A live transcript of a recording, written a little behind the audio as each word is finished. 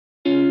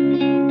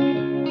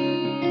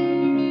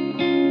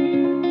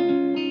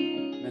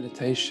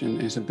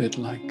meditation is a bit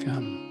like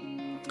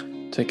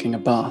taking a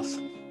bath.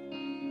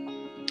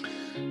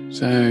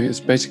 So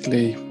it's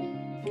basically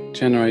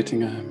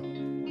generating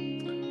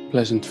a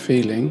pleasant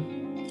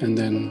feeling and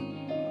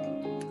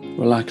then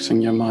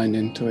relaxing your mind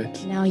into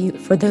it. Now,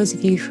 for those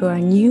of you who are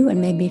new,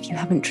 and maybe if you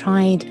haven't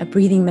tried a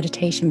breathing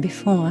meditation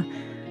before,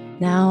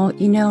 now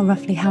you know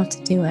roughly how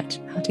to do it,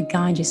 how to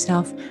guide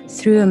yourself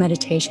through a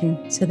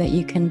meditation so that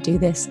you can do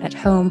this at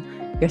home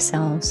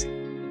yourselves.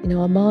 You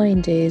know, our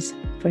mind is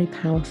very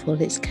powerful.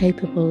 It's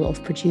capable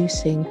of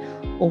producing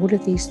all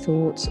of these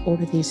thoughts, all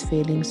of these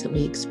feelings that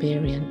we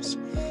experience.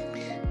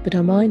 But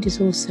our mind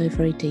is also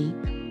very deep.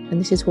 And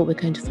this is what we're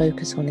going to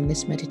focus on in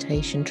this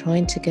meditation,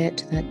 trying to get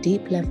to that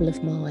deep level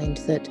of mind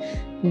that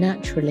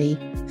naturally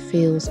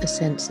feels a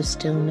sense of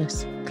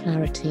stillness,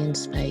 clarity and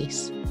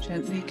space.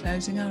 Gently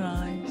closing our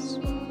eyes,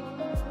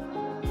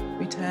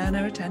 we turn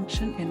our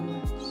attention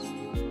inwards,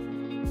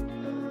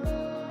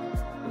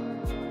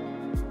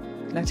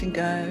 letting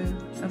go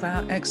of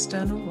our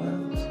external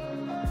world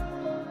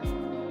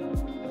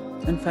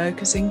and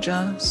focusing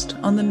just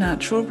on the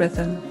natural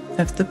rhythm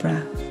of the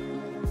breath.